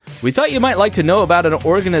We thought you might like to know about an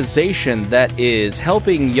organization that is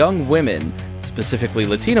helping young women, specifically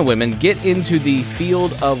Latina women, get into the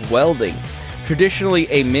field of welding. Traditionally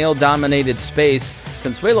a male-dominated space,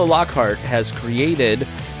 Consuelo Lockhart has created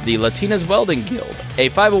the Latinas Welding Guild,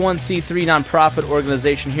 a 501c3 nonprofit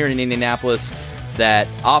organization here in Indianapolis that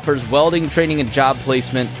offers welding training and job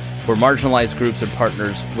placement for marginalized groups and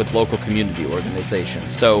partners with local community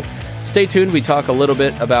organizations. So stay tuned. We talk a little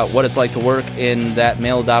bit about what it's like to work in that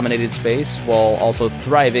male-dominated space while also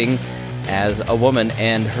thriving as a woman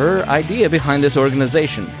and her idea behind this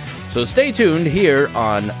organization. So stay tuned here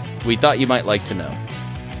on We Thought You Might Like to Know.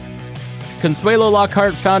 Consuelo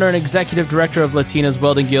Lockhart, founder and executive director of Latinas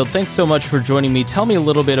Welding Guild. Thanks so much for joining me. Tell me a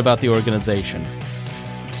little bit about the organization.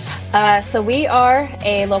 So we are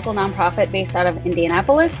a local nonprofit based out of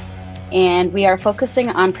Indianapolis, and we are focusing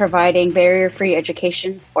on providing barrier-free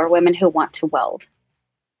education for women who want to weld.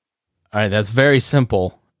 All right, that's very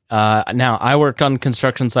simple. Now, I worked on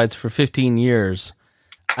construction sites for 15 years.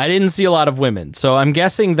 I didn't see a lot of women, so I'm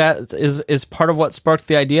guessing that is part of what sparked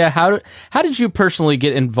the idea. How did you personally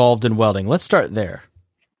get involved in welding? Let's start there.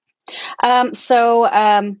 So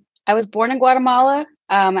I was born in Guatemala,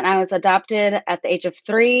 and I was adopted at the age of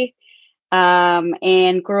 3,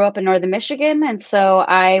 and grew up in northern Michigan. And so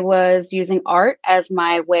I was using art as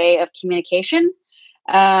my way of communication.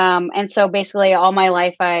 And so basically all my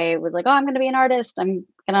life I was like, oh, I'm going to be an artist. I'm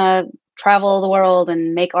going to travel the world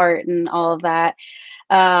and make art and all of that.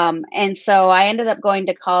 And so I ended up going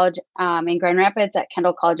to college in Grand Rapids at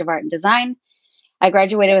Kendall College of Art and Design. I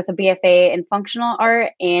graduated with a BFA in functional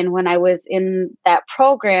art. And when I was in that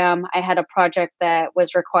program, I had a project that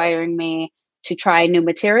was requiring me to try new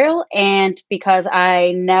material. And because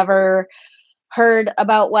I never heard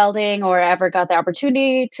about welding or ever got the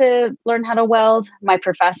opportunity to learn how to weld, my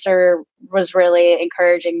professor was really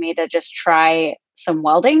encouraging me to just try some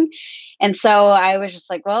welding. And so I was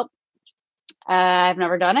just like, well, I've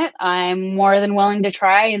never done it. I'm more than willing to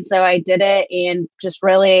try. And so I did it and just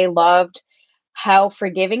really loved how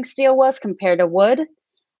forgiving steel was compared to wood.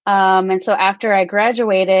 And so after I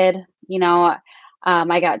graduated,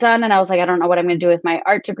 I got done and I was like, I don't know what I'm going to do with my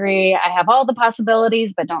art degree. I have all the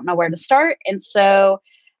possibilities, but don't know where to start. And so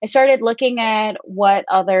I started looking at what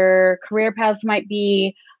other career paths might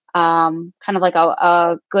be, kind of like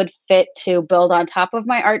a good fit to build on top of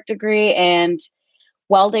my art degree. And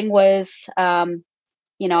welding was,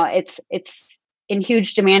 it's in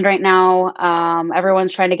huge demand right now.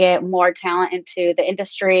 Everyone's trying to get more talent into the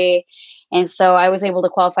industry. And so I was able to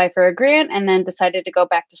qualify for a grant and then decided to go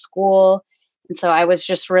back to school. And so I was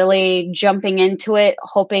just really jumping into it,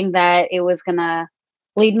 hoping that it was going to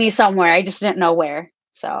lead me somewhere. I just didn't know where.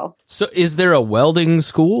 So is there a welding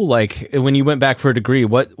school? Like when you went back for a degree,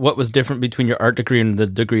 what was different between your art degree and the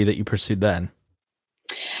degree that you pursued then?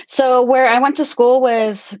 So where I went to school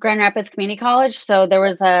was Grand Rapids Community College. So there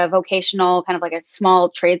was a vocational, kind of like a small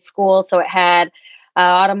trade school. So it had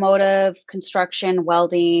automotive, construction,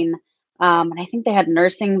 welding, and I think they had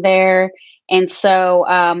nursing there. And so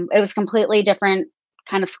it was completely different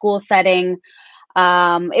kind of school setting.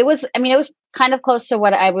 It was kind of close to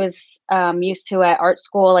what I was used to at art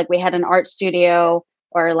school. Like we had an art studio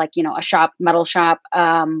or like, a shop, metal shop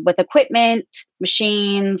with equipment,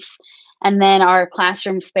 machines. And then our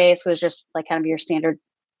classroom space was just like kind of your standard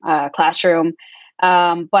classroom.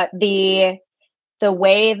 But the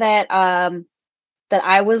way that that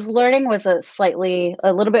I was learning was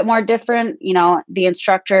a little bit more different. The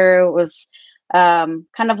instructor was kind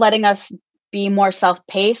of letting us be more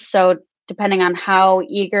self-paced. So depending on how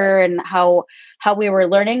eager and how we were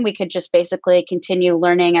learning, we could just basically continue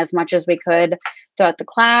learning as much as we could throughout the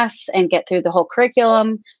class and get through the whole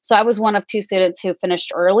curriculum. So I was one of 2 students who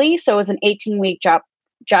finished early. So it was an 18-week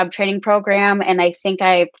job training program. And I think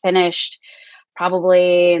I finished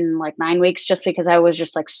probably in like 9 weeks just because I was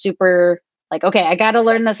just like super like, okay, I got to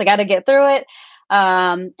learn this. I got to get through it.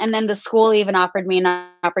 And then the school even offered me an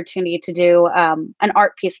opportunity to do an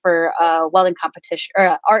art piece for a welding competition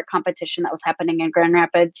or art competition that was happening in Grand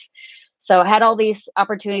Rapids. So I had all these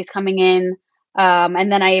opportunities coming in.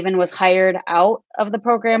 And then I even was hired out of the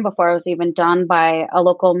program before I was even done by a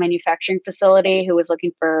local manufacturing facility who was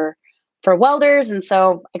looking for welders. And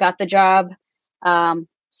so I got the job.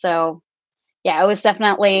 So yeah, it was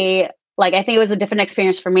definitely like, I think it was a different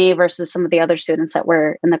experience for me versus some of the other students that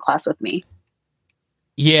were in the class with me.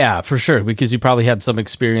 Yeah, for sure, because you probably had some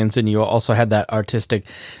experience and you also had that artistic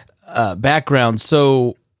background.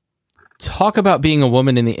 So talk about being a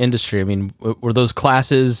woman in the industry. I mean, were those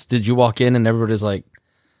classes, did you walk in and everybody's like,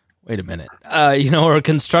 wait a minute, or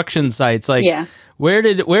construction sites, like, yeah. Where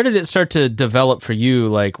did it start to develop for you?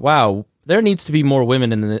 Like, wow, there needs to be more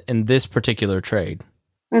women in this particular trade.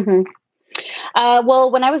 Mm-hmm. Well,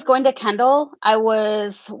 when I was going to Kendall, I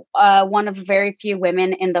was one of very few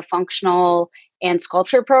women in the functional and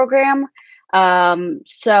sculpture program.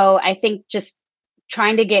 So I think just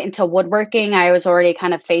trying to get into woodworking, I was already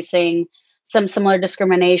kind of facing some similar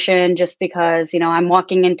discrimination just because, I'm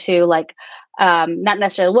walking into like, not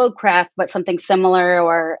necessarily woodcraft, but something similar,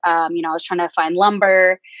 or, I was trying to find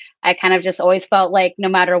lumber. I kind of just always felt like no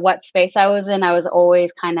matter what space I was in, I was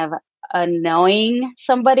always kind of annoying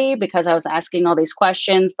somebody because I was asking all these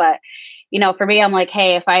questions. But, for me, I'm like,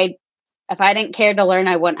 hey, if I didn't care to learn,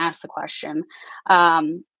 I wouldn't ask the question.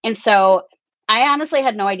 And so I honestly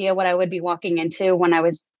had no idea what I would be walking into when I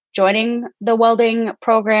was joining the welding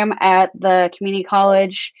program at the community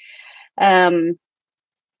college. I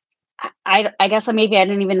guess maybe I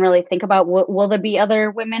didn't even really think about will there be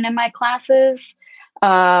other women in my classes.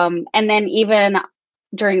 And then even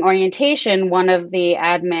during orientation, one of the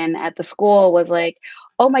admin at the school was like,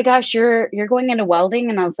 "Oh my gosh, you're going into welding?"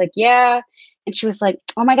 And I was like, "Yeah." And she was like,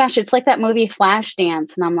 "Oh my gosh, it's like that movie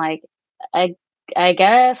Flashdance." And I'm like, I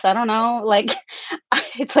guess, I don't know. Like,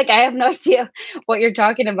 it's like I have no idea what you're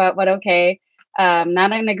talking about, but okay.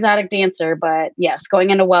 Not an exotic dancer, but yes, going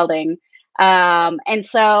into welding. And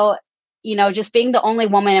so, just being the only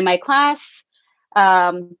woman in my class,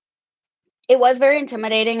 um, it was very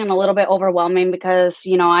intimidating and a little bit overwhelming because,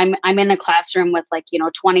 I'm in a classroom with like,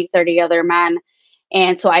 20, 30 other men.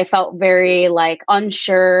 And so I felt very like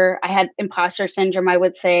unsure. I had imposter syndrome, I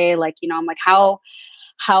would say, like, I'm like, how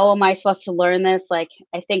am I supposed to learn this? Like,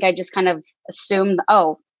 I think I just kind of assumed,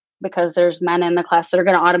 oh, because there's men in the class that are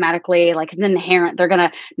going to automatically, like, it's inherent. They're going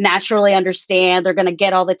to naturally understand. They're going to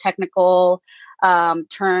get all the technical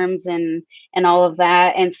terms and all of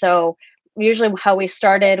that. And so usually how we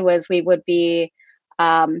started was we would be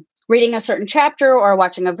reading a certain chapter or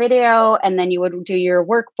watching a video, and then you would do your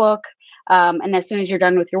workbook. And as soon as you're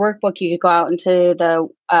done with your workbook, you could go out into the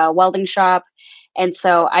welding shop. And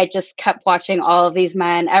so I just kept watching all of these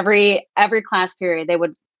men every class period. They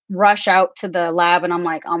would rush out to the lab, and I'm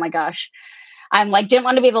like, oh my gosh, I'm like, didn't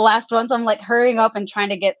want to be the last one. So I'm like hurrying up and trying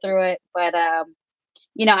to get through it. But, I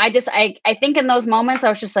think in those moments, I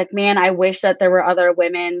was just like, man, I wish that there were other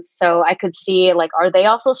women so I could see, like, are they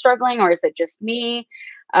also struggling or is it just me?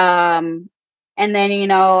 And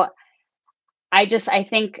then, I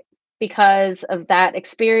think because of that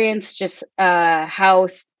experience, just how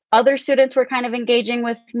other students were kind of engaging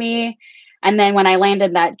with me. And then when I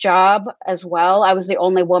landed that job as well, I was the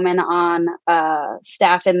only woman on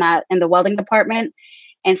staff in the welding department.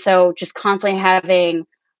 And so just constantly having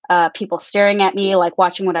people staring at me, like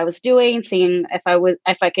watching what I was doing, seeing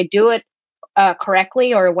if I could do it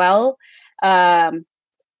correctly or well.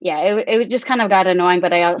 It just kind of got annoying,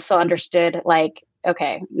 but I also understood, like,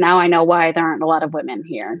 okay, now I know why there aren't a lot of women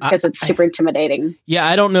here because it's super intimidating. Yeah,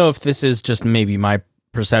 I don't know if this is just maybe my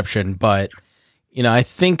perception, but I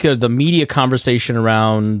think the media conversation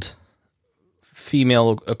around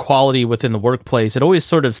female equality within the workplace, it always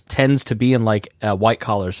sort of tends to be in like a white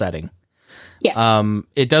collar setting. Yeah.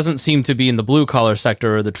 It doesn't seem to be in the blue collar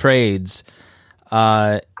sector or the trades.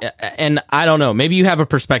 And I don't know, maybe you have a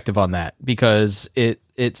perspective on that, because it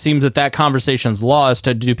seems that conversation's lost.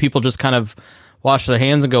 Do people just kind of wash their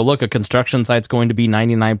hands and go, look, a construction site's going to be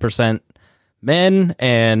 99% men,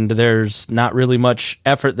 and there's not really much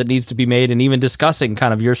effort that needs to be made in even discussing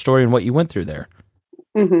kind of your story and what you went through there?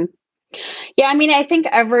 Mm-hmm. Yeah, I mean, I think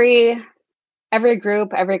every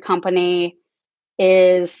group, every company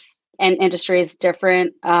and industry is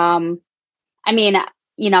different. I mean,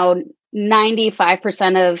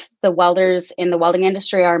 95% of the welders in the welding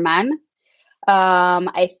industry are men.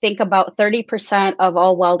 I think about 30% of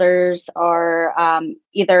all welders are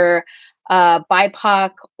either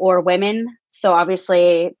BIPOC or women. So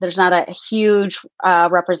obviously, there's not a huge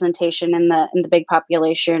representation in the big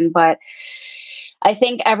population, but I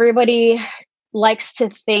think everybody likes to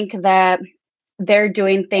think that they're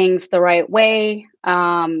doing things the right way.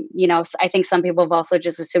 I think some people have also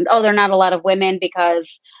just assumed, oh, there are not a lot of women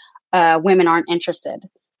because women aren't interested,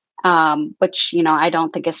 which, I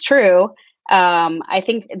don't think is true. I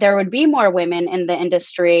think there would be more women in the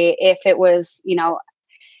industry if it was,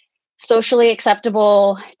 socially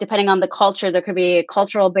acceptable. Depending on the culture, there could be a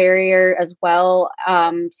cultural barrier as well,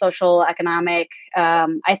 social, economic.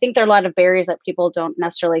 I think there are a lot of barriers that people don't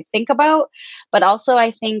necessarily think about. But also, I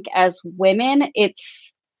think as women,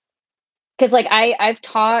 it's because like I've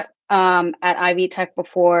taught at Ivy Tech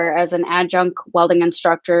before as an adjunct welding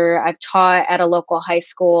instructor. I've taught at a local high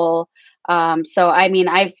school. So I mean,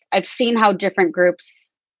 I've seen how different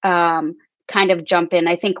groups kind of jump in.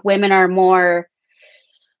 I think women are more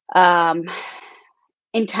um,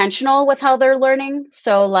 intentional with how they're learning.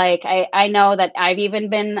 So like I know that I've even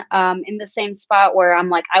been in the same spot where I'm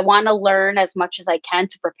like, I want to learn as much as I can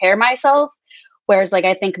to prepare myself. Whereas like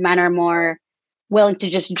I think men are more willing to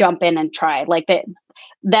just jump in and try. Like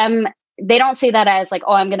them they don't see that as like,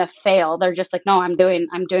 oh, I'm gonna fail. They're just like, no, I'm doing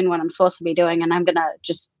what I'm supposed to be doing and I'm gonna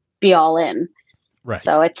just be all in. Right.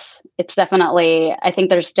 So it's definitely, I think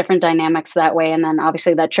there's different dynamics that way. And then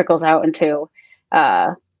obviously that trickles out into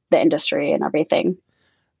uh the industry and everything.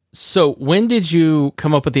 So when did you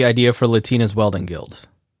come up with the idea for Latinas Welding Guild?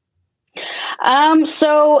 I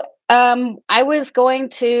was going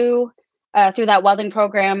to through that welding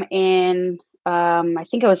program in I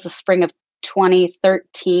think it was the spring of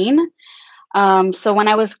 2013. So when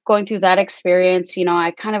I was going through that experience,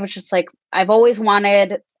 I kind of was just like, I've always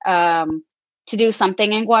wanted to do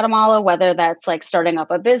something in Guatemala, whether that's like starting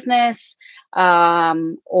up a business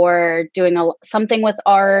or doing something with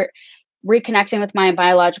art, reconnecting with my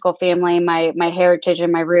biological family, my heritage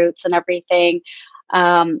and my roots and everything.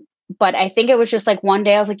 Um, but I think it was just like one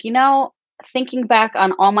day I was like, thinking back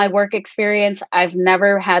on all my work experience, I've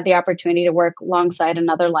never had the opportunity to work alongside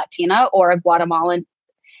another Latina or a Guatemalan.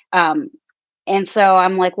 Um, and so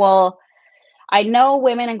I'm like, well, I know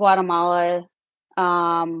women in Guatemala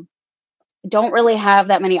um, don't really have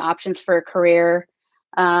that many options for a career.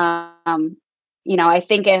 Um, I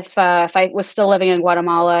think if I was still living in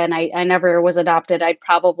Guatemala and I never was adopted, I'd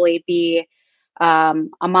probably be a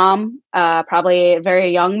mom, probably a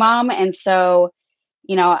very young mom. And so,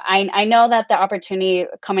 I know that the opportunity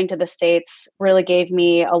coming to the States really gave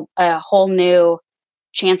me a whole new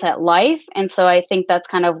chance at life. And so I think that's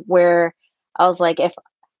kind of where I was like, if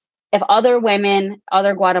other women,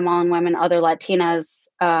 other Guatemalan women, other Latinas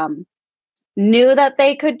knew that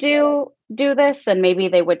they could do this, then maybe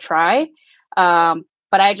they would try.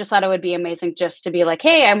 But I just thought it would be amazing just to be like,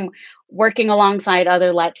 hey, I'm working alongside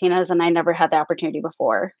other Latinas, and I never had the opportunity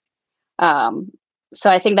before. Um, so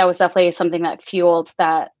I think that was definitely something that fueled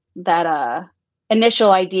that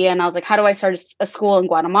initial idea. And I was like, how do I start a school in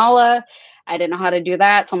Guatemala? I didn't know how to do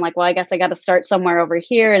that, so I'm like, well, I guess I got to start somewhere over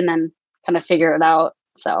here, and then kind of figure it out.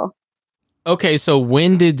 So. Okay, so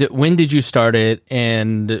when did you start it,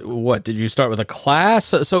 and what did you start with a class?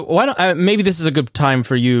 So why don't maybe this is a good time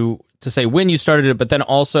for you to say when you started it, but then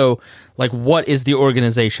also like what is the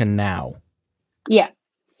organization now? Yeah.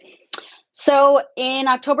 So in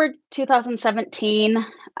October 2017,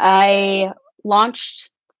 I launched,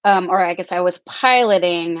 or I guess I was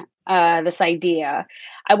piloting this idea.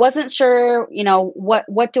 I wasn't sure,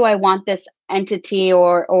 what do I want this entity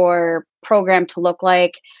or program to look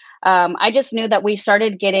like. I just knew that we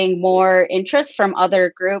started getting more interest from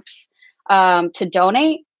other groups to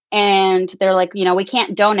donate, and they're like, we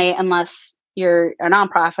can't donate unless you're a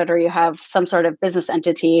nonprofit or you have some sort of business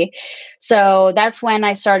entity. So that's when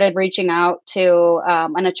I started reaching out to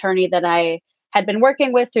an attorney that I had been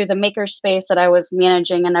working with through the makerspace that I was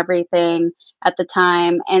managing and everything at the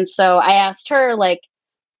time. And so I asked her, like,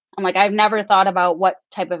 I'm like, I've never thought about what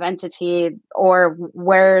type of entity or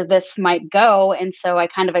where this might go. And so I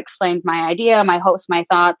kind of explained my idea, my hopes, my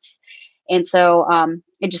thoughts. And so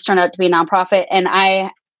it just turned out to be a nonprofit. And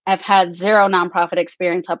I have had zero nonprofit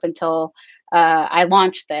experience up until I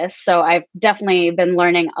launched this. So I've definitely been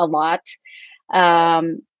learning a lot.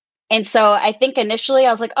 Um, and so I think initially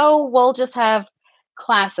I was like, oh, we'll just have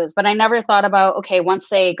classes, but I never thought about, okay, once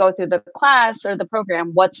they go through the class or the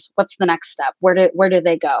program, what's the next step? Where do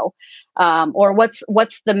they go? Or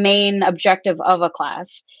what's the main objective of a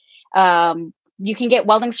class? You can get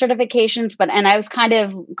welding certifications, and I was kind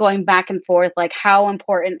of going back and forth, like how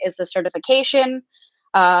important is the certification?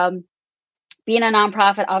 Being a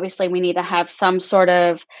nonprofit, obviously, we need to have some sort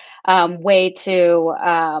of way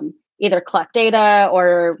to either collect data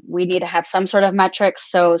or we need to have some sort of metrics.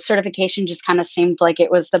 So certification just kind of seemed like it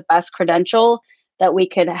was the best credential that we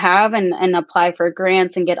could have and apply for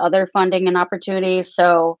grants and get other funding and opportunities.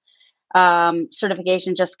 So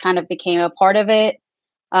certification just kind of became a part of it.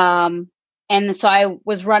 And so I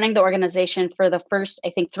was running the organization for the first, I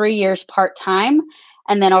think, 3 years part-time.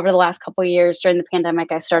 And then over the last couple of years during the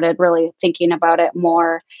pandemic, I started really thinking about it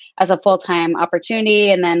more as a full-time opportunity.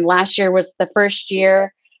 And then last year was the first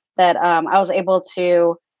year that I was able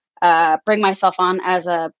to bring myself on as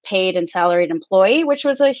a paid and salaried employee, which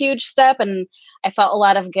was a huge step. And I felt a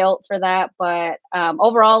lot of guilt for that. But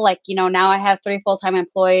overall, now I have 3 full-time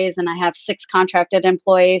employees and I have 6 contracted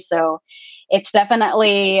employees. So it's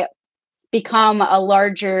definitely become a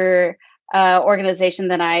larger organization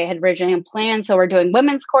than I had originally planned. So we're doing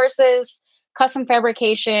women's courses. custom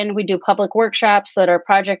fabrication. We do public workshops that are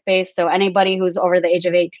project based. So anybody who's over the age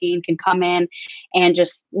of 18 can come in and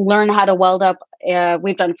just learn how to weld up.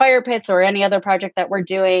 We've done fire pits or any other project that we're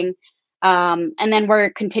doing. And then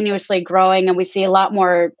we're continuously growing, and we see a lot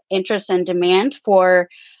more interest and demand for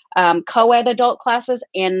co-ed adult classes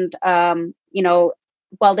and,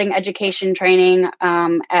 welding education training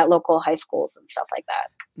at local high schools and stuff like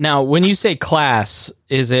that. Now, when you say class,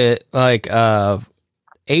 is it like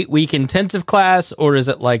 8-week intensive class, or is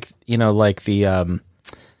it like, like the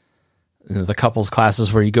couples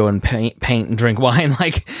classes where you go and paint and drink wine?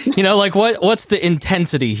 Like, what's the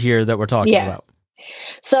intensity here that we're talking about?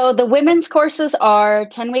 So the women's courses are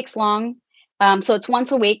 10 weeks long. So it's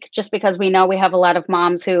once a week, just because we know we have a lot of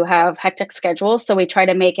moms who have hectic schedules. So we try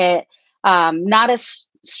to make it not as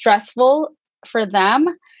stressful for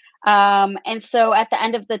them. And so at the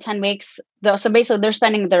end of the 10 weeks, so basically they're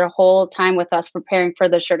spending their whole time with us preparing for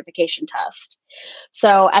the certification test.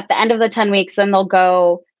 So at the end of the 10 weeks, then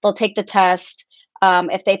they'll take the test.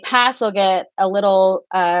 If they pass, they'll get a little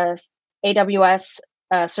AWS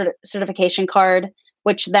certification card,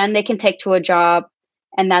 which then they can take to a job.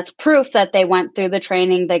 And that's proof that they went through the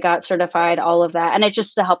training, they got certified, all of that. And it's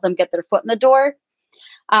just to help them get their foot in the door.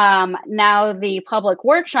 Now the public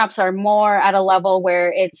workshops are more at a level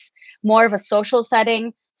where it's more of a social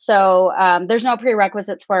setting. So there's no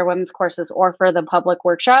prerequisites for our women's courses or for the public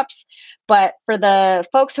workshops. But for the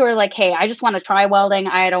folks who are like, hey, I just want to try welding,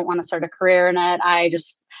 I don't want to start a career in it,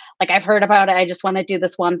 I've heard about it, I just want to do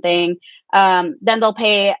this one thing. Then they'll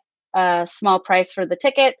pay a small price for the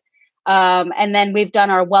ticket. And then we've done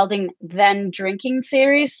our welding then drinking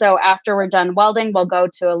series. So after we're done welding, we'll go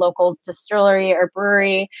to a local distillery or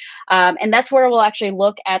brewery. And that's where we'll actually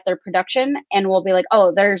look at their production, and we'll be like,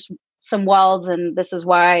 oh, there's some welds and this is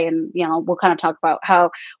why. And, we'll kind of talk about how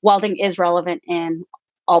welding is relevant in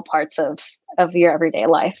all parts of your everyday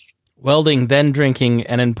life. Welding then drinking,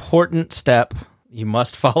 an important step. You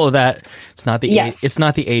must follow that. It's not the it's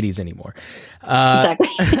not the 80s anymore.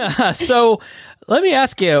 Exactly. So let me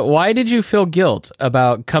ask you, why did you feel guilt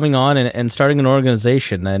about coming on and starting an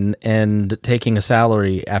organization and taking a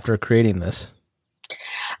salary after creating this?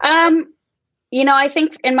 I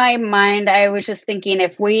think in my mind, I was just thinking,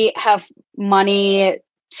 if we have money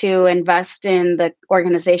to invest in the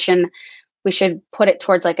organization, we should put it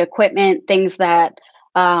towards like equipment, things that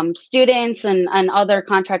students and other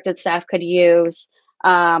contracted staff could use.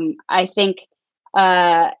 I think,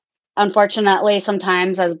 unfortunately,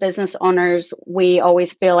 sometimes as business owners, we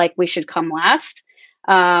always feel like we should come last.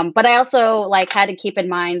 But I also had to keep in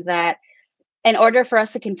mind that in order for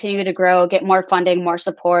us to continue to grow, get more funding, more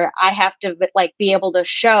support, I have to be able to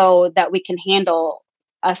show that we can handle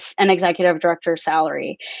an executive director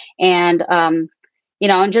salary. And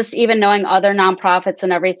and just even knowing other nonprofits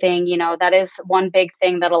and everything, that is one big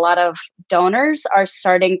thing that a lot of donors are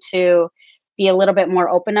starting to be a little bit more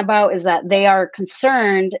open about, is that they are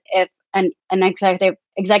concerned if an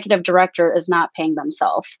executive director is not paying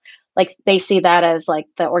themselves. They see that as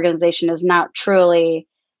the organization is not truly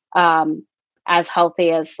as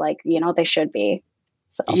healthy as they should be.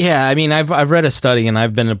 So. Yeah, I mean, I've read a study, and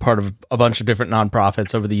I've been a part of a bunch of different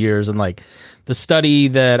nonprofits over the years, and the study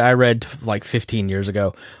that I read 15 years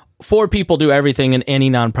ago, 4 people do everything in any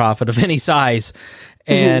nonprofit of any size.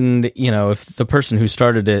 And if the person who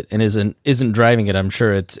started it and isn't driving it, I'm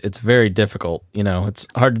sure it's very difficult. It's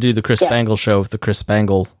hard to do the Chris Spangle show if the Chris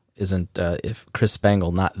Spangle isn't if Chris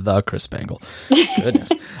Spangle, not the Chris Spangle,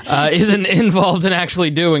 goodness, isn't involved in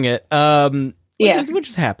actually doing it. Which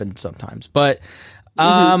has happened sometimes, but.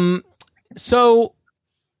 So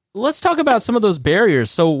let's talk about some of those barriers.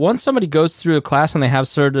 So once somebody goes through a class and they have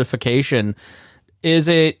certification, is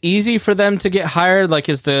it easy for them to get hired?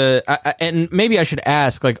 And maybe I should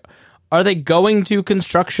ask, are they going to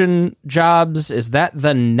construction jobs? Is that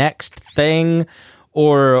the next thing?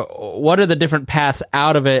 Or what are the different paths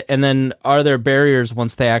out of it? And then are there barriers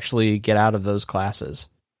once they actually get out of those classes?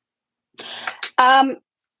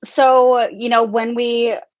 So,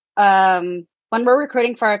 when we're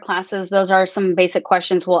recruiting for our classes, those are some basic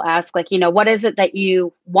questions we'll ask, what is it that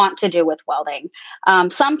you want to do with welding?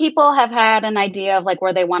 Some people have had an idea of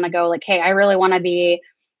where they want to go, hey, I really want to be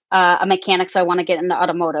a mechanic, so I want to get into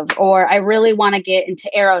automotive, or I really want to get into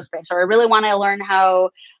aerospace, or I really want to learn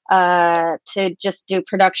how to just do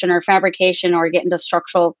production or fabrication or get into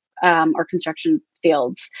structural or construction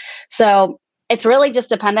fields. So it's really just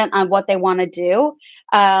dependent on what they want to do.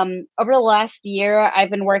 Over the last year, I've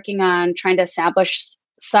been working on trying to establish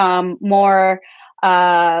some more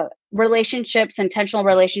relationships, intentional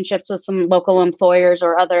relationships with some local employers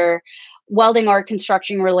or other welding or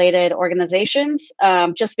construction related organizations,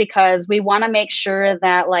 just because we want to make sure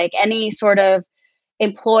that like any sort of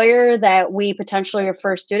employer that we potentially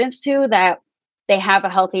refer students to, that they have a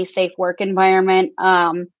healthy, safe work environment.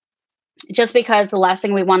 Just because the last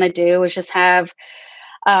thing we want to do is just have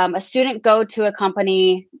a student go to a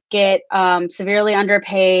company, get severely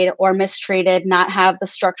underpaid or mistreated, not have the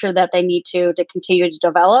structure that they need to continue to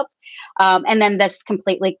develop, and then just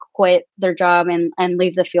completely quit their job and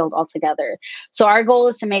leave the field altogether. So our goal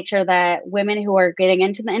is to make sure that women who are getting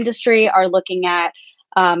into the industry are looking at,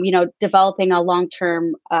 developing a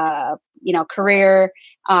long-term, career,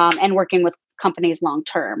 and working with companies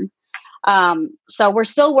long-term. So we're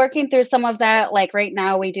still working through some of that. Like right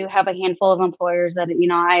now, we do have a handful of employers that,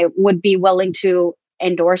 I would be willing to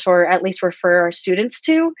endorse or at least refer our students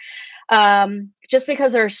to, just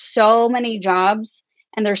because there's so many jobs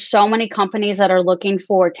and there's so many companies that are looking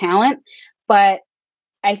for talent. But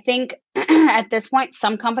I think at this point,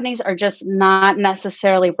 some companies are just not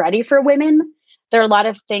necessarily ready for women. There are a lot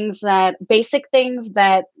of basic things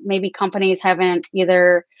that maybe companies haven't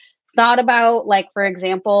either thought about, like, for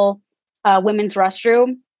example, women's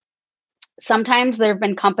restroom. Sometimes there have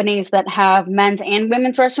been companies that have men's and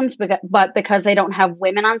women's restrooms, but because they don't have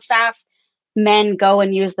women on staff, men go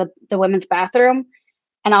and use the women's bathroom.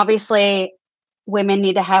 And obviously, women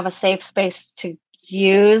need to have a safe space to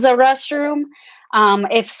use a restroom.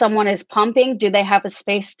 If someone is pumping, do they have a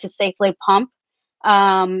space to safely pump?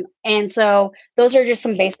 And so those are just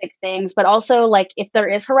some basic things. But also, like, if there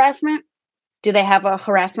is harassment, do they have a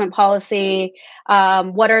harassment policy?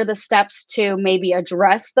 What are the steps to maybe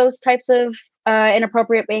address those types of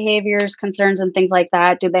inappropriate behaviors, concerns, and things like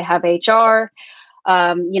that? Do they have HR?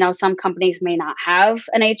 Some companies may not have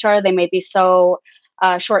an HR. They may be so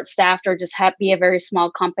short-staffed or just be a very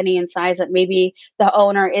small company in size that maybe the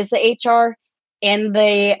owner is the HR and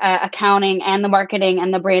the accounting and the marketing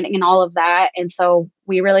and the branding and all of that. And so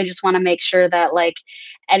we really just want to make sure that, like,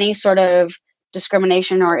 any sort of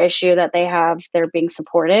discrimination or issue that they have, they're being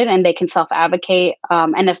supported and they can self-advocate.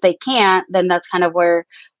 And if they can't, then that's kind of where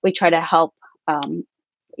we try to help,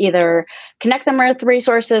 either connect them with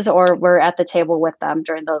resources or we're at the table with them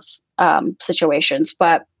during those situations.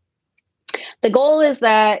 But the goal is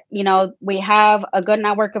that, we have a good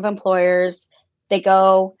network of employers. They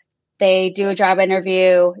go, they do a job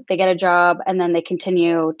interview, they get a job, and then they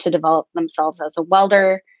continue to develop themselves as a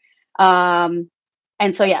welder. And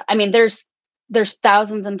so, yeah, I mean, there's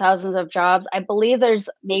thousands and thousands of jobs. I believe there's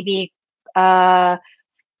maybe,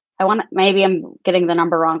 maybe I'm getting the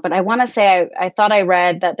number wrong, but I want to say, I thought I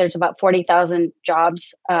read that there's about 40,000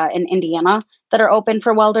 jobs in Indiana that are open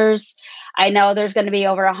for welders. I know there's going to be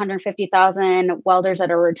over 150,000 welders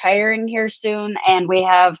that are retiring here soon. And we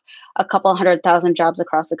have a couple 100,000 jobs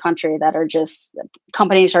across the country that are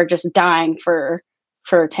companies are just dying for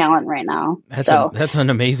talent right now. That's an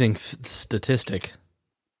amazing statistic.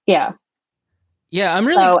 Yeah. Yeah,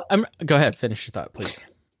 go ahead, finish your thought, please.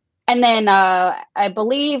 And then I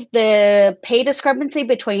believe the pay discrepancy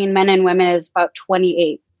between men and women is about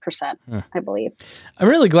 28%, I believe. I'm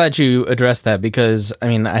really glad you addressed that because, I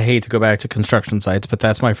mean, I hate to go back to construction sites, but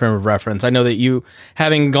that's my frame of reference. I know that you,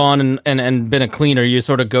 having gone and been a cleaner, you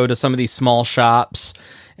sort of go to some of these small shops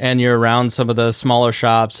and you're around some of the smaller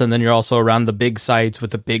shops, and then you're also around the big sites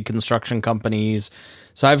with the big construction companies.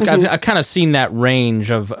 So I've kind of seen that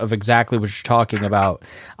range of exactly what you're talking about.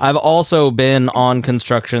 I've also been on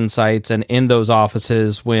construction sites and in those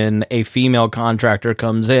offices when a female contractor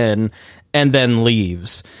comes in and then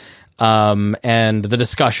leaves. And the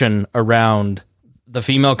discussion around the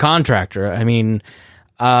female contractor, I mean,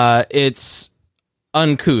 it's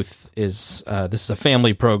uncouth. This is a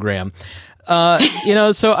family program.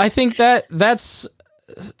 So I think that's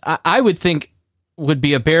I would think would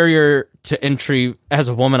be a barrier to entry as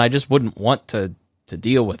a woman. I just wouldn't want to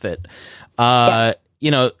deal with it.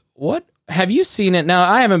 What have you seen it now?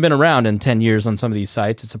 I haven't been around in 10 years on some of these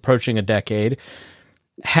sites. It's approaching a decade.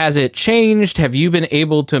 Has it changed? Have you been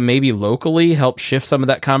able to maybe locally help shift some of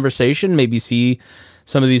that conversation? Maybe see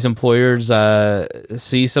some of these employers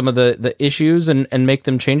see some of the issues and make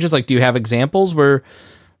them changes? Like, do you have examples where,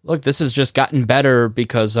 look, this has just gotten better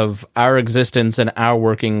because of our existence and our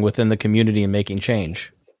working within the community and making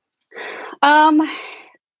change?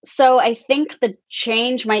 So I think the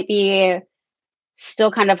change might be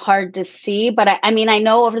still kind of hard to see, but I mean, I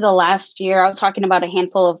know over the last year, I was talking about a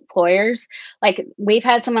handful of employers. Like, we've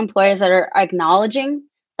had some employers that are acknowledging,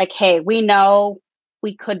 like, hey, we know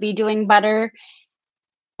we could be doing better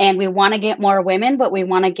and we want to get more women, but we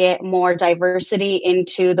want to get more diversity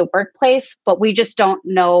into the workplace, but we just don't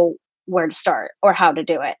know where to start or how to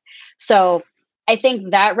do it. So I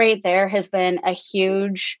think that right there has been a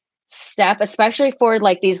huge step, especially for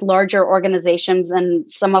like these larger organizations and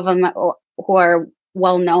some of them who are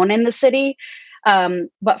well known in the city.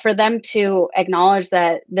 But for them to acknowledge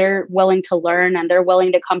that they're willing to learn and they're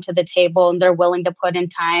willing to come to the table and they're willing to put in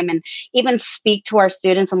time and even speak to our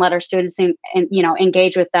students and let our students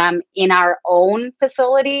engage with them in our own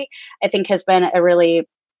facility, I think has been a really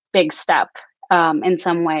big step in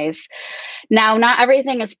some ways. Now, not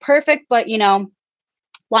everything is perfect, but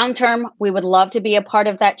long term, we would love to be a part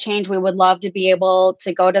of that change. We would love to be able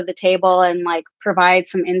to go to the table and like provide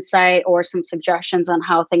some insight or some suggestions on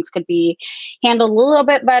how things could be handled a little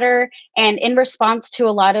bit better. And in response to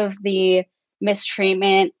a lot of the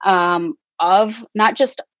mistreatment of not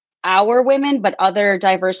just our women, but other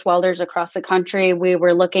diverse welders across the country, we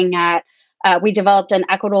were looking at, we developed an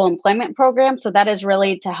equitable employment program. So that is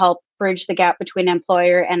really to help bridge the gap between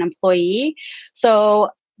employer and employee.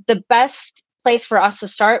 So the best place for us to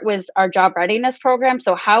start was our job readiness program.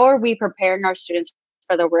 So how are we preparing our students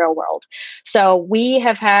for the real world? So we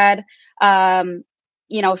have had,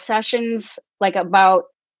 sessions, like about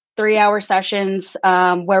 3-hour sessions,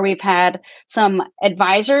 where we've had some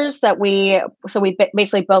advisors that we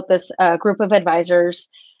basically built this group of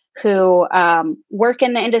advisors who work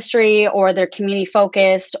in the industry, or they're community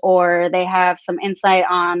focused, or they have some insight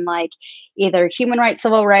on like either human rights,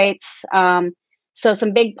 civil rights, so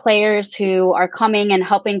some big players who are coming and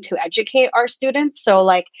helping to educate our students. So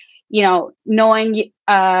like, knowing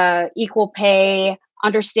equal pay,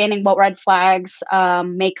 understanding what red flags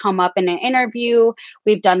may come up in an interview.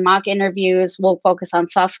 We've done mock interviews. We'll focus on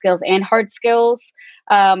soft skills and hard skills.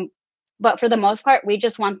 But for the most part, we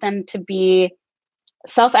just want them to be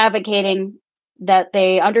self-advocating, that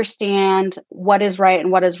they understand what is right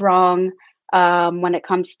and what is wrong when it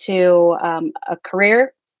comes to a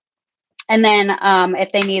career. And then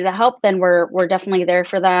if they need the help, then we're definitely there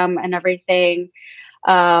for them and everything.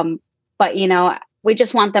 But, we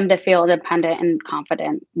just want them to feel independent and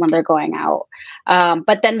confident when they're going out.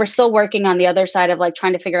 But then we're still working on the other side of like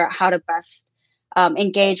trying to figure out how to best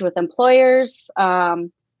engage with employers.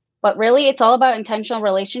 But really, it's all about intentional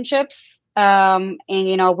relationships. And,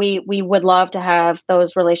 we would love to have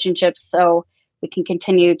those relationships so we can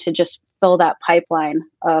continue to just fill that pipeline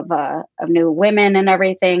of new women and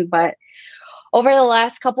everything. But over the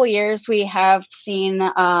last couple of years, we have seen,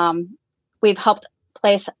 we've helped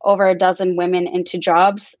place over a dozen women into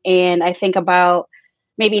jobs. And I think about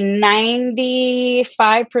maybe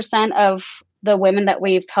 95% of the women that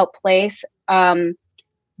we've helped place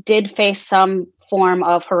did face some form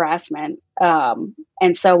of harassment. And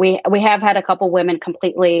so we have had a couple women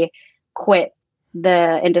completely quit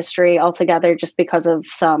the industry altogether just because of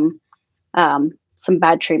some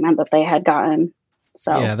bad treatment that they had gotten.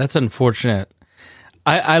 So yeah, that's unfortunate.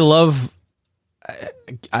 I love,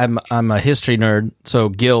 I'm a history nerd, so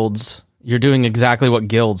guilds, you're doing exactly what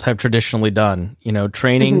guilds have traditionally done,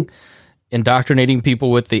 training, indoctrinating people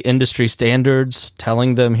with the industry standards,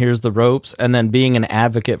 telling them here's the ropes, and then being an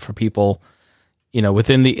advocate for people,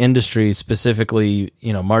 within the industry, specifically,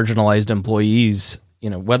 marginalized employees,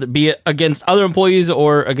 whether it be against other employees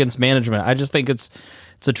or against management. I just think it's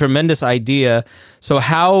a tremendous idea. So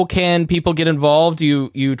how can people get involved?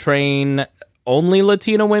 You train only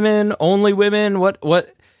Latina women, only women? What,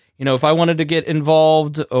 if I wanted to get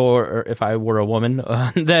involved, or if I were a woman,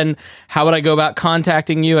 then how would I go about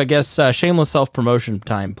contacting you? I guess shameless self-promotion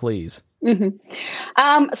time, please.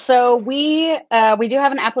 So we do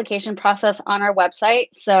have an application process on our website.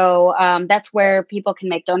 So that's where people can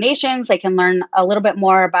make donations. They can learn a little bit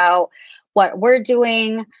more about what we're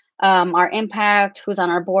doing, our impact, who's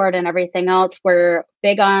on our board, and everything else. We're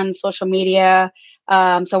big on social media.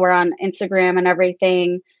 So we're on Instagram and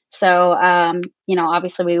everything. So,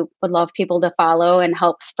 obviously we would love people to follow and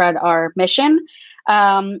help spread our mission.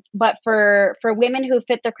 But for women who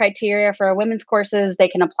fit the criteria for our women's courses, they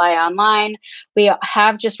can apply online. We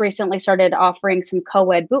have just recently started offering some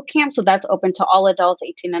co-ed boot camp. So that's open to all adults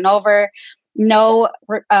 18 and over. No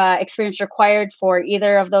experience required for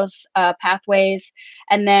either of those pathways.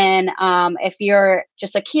 And then if you're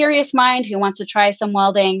just a curious mind who wants to try some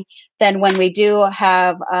welding, then when we do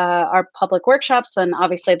have our public workshops, then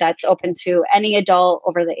obviously that's open to any adult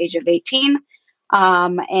over the age of 18.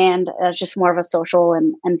 And it's just more of a social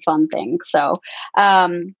and fun thing. So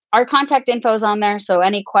our contact info is on there. So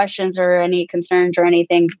any questions or any concerns or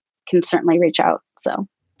anything can certainly reach out. So.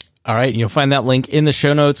 All right, you'll find that link in the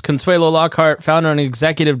show notes. Consuelo Lockhart, founder and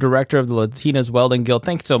executive director of the Latinas Welding Guild.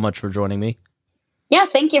 Thanks so much for joining me. Yeah,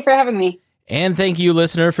 thank you for having me. And thank you,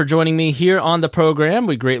 listener, for joining me here on the program.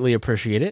 We greatly appreciate it.